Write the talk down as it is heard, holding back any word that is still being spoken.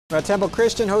Temple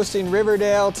Christian hosting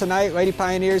Riverdale tonight. Lady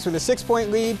Pioneers with a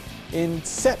 6-point lead in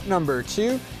set number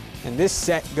 2. And this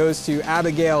set goes to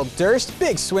Abigail Durst.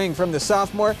 Big swing from the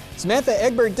sophomore. Samantha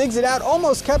Egbert digs it out,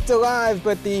 almost kept alive,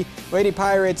 but the Lady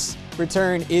Pirates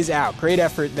return is out. Great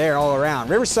effort there all around.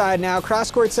 Riverside now,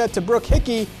 cross-court set to Brooke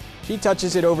Hickey. She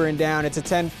touches it over and down. It's a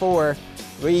 10-4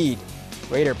 lead.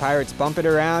 Later, Pirates bump it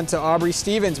around to Aubrey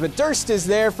Stevens, but Durst is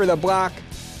there for the block.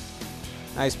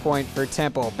 Nice point for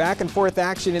Temple. Back and forth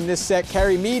action in this set.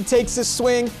 Carrie Mead takes a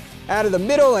swing out of the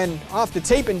middle and off the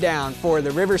tape and down for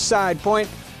the Riverside point.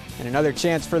 And another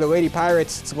chance for the Lady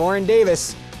Pirates. It's Lauren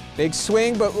Davis. Big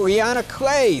swing, but Liana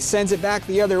Clay sends it back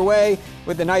the other way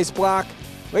with a nice block.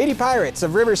 Lady Pirates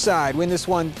of Riverside win this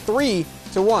one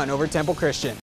 3-1 over Temple Christian.